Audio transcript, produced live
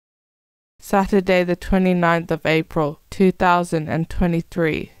Saturday the 29th of April,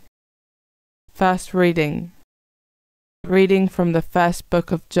 2023. First reading. Reading from the first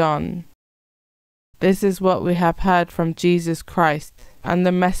book of John. This is what we have heard from Jesus Christ, and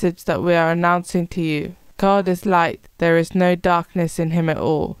the message that we are announcing to you. God is light, there is no darkness in him at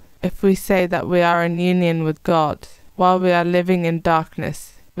all. If we say that we are in union with God, while we are living in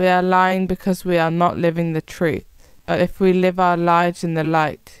darkness, we are lying because we are not living the truth. But if we live our lives in the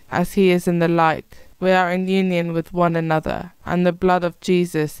light, as he is in the light, we are in union with one another, and the blood of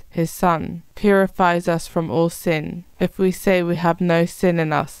Jesus, his Son, purifies us from all sin. If we say we have no sin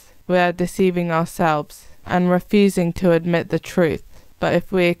in us, we are deceiving ourselves, and refusing to admit the truth. But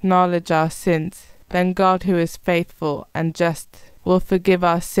if we acknowledge our sins, then God, who is faithful and just, will forgive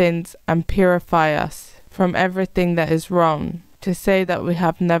our sins and purify us from everything that is wrong. To say that we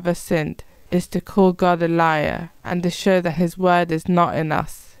have never sinned is to call God a liar, and to show that his word is not in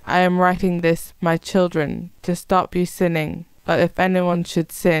us. I am writing this, my children, to stop you sinning. But if anyone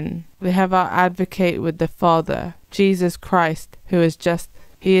should sin, we have our advocate with the Father, Jesus Christ, who is just.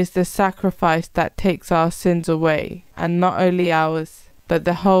 He is the sacrifice that takes our sins away, and not only ours, but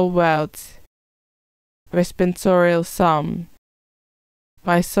the whole world's. Responsorial Psalm.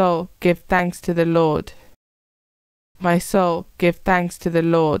 My soul, give thanks to the Lord. My soul, give thanks to the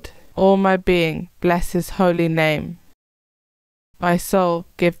Lord. All my being, bless his holy name. My soul,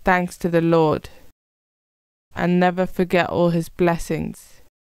 give thanks to the Lord, and never forget all his blessings.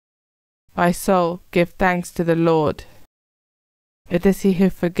 My soul, give thanks to the Lord. It is he who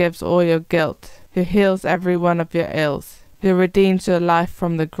forgives all your guilt, who heals every one of your ills, who redeems your life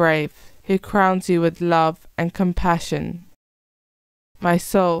from the grave, who crowns you with love and compassion. My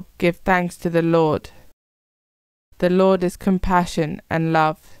soul, give thanks to the Lord. The Lord is compassion and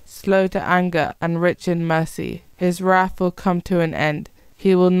love, slow to anger and rich in mercy. His wrath will come to an end.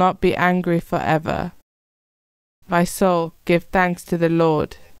 He will not be angry forever. My soul, give thanks to the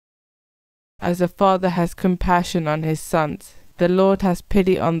Lord. As a father has compassion on his sons, the Lord has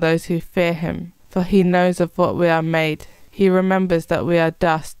pity on those who fear him, for he knows of what we are made. He remembers that we are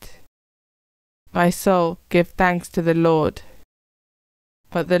dust. My soul, give thanks to the Lord.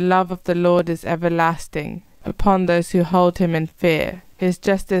 But the love of the Lord is everlasting upon those who hold him in fear. His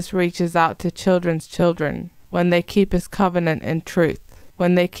justice reaches out to children's children, when they keep his covenant in truth,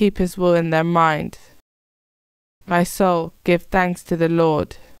 when they keep his will in their mind. My soul, give thanks to the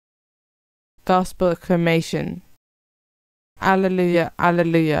Lord. Gospel acclamation. Alleluia,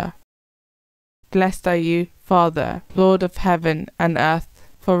 alleluia. Blessed are you, Father, Lord of heaven and earth,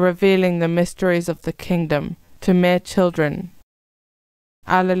 for revealing the mysteries of the kingdom to mere children.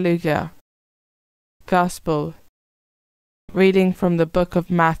 Alleluia. Gospel. Reading from the book of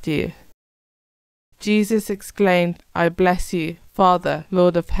Matthew. Jesus exclaimed, I bless you, Father,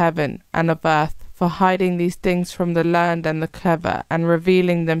 Lord of heaven and of earth, for hiding these things from the learned and the clever, and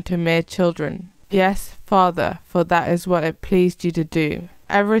revealing them to mere children. Yes, Father, for that is what it pleased you to do.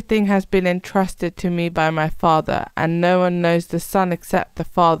 Everything has been entrusted to me by my Father, and no one knows the Son except the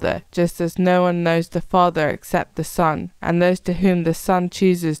Father, just as no one knows the Father except the Son, and those to whom the Son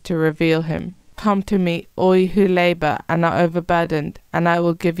chooses to reveal him. Come to me, all you who labor and are overburdened, and I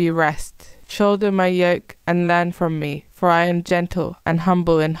will give you rest. Shoulder my yoke and learn from me, for I am gentle and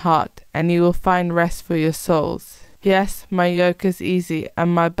humble in heart, and you will find rest for your souls. Yes, my yoke is easy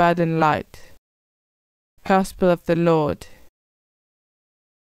and my burden light. Gospel of the Lord.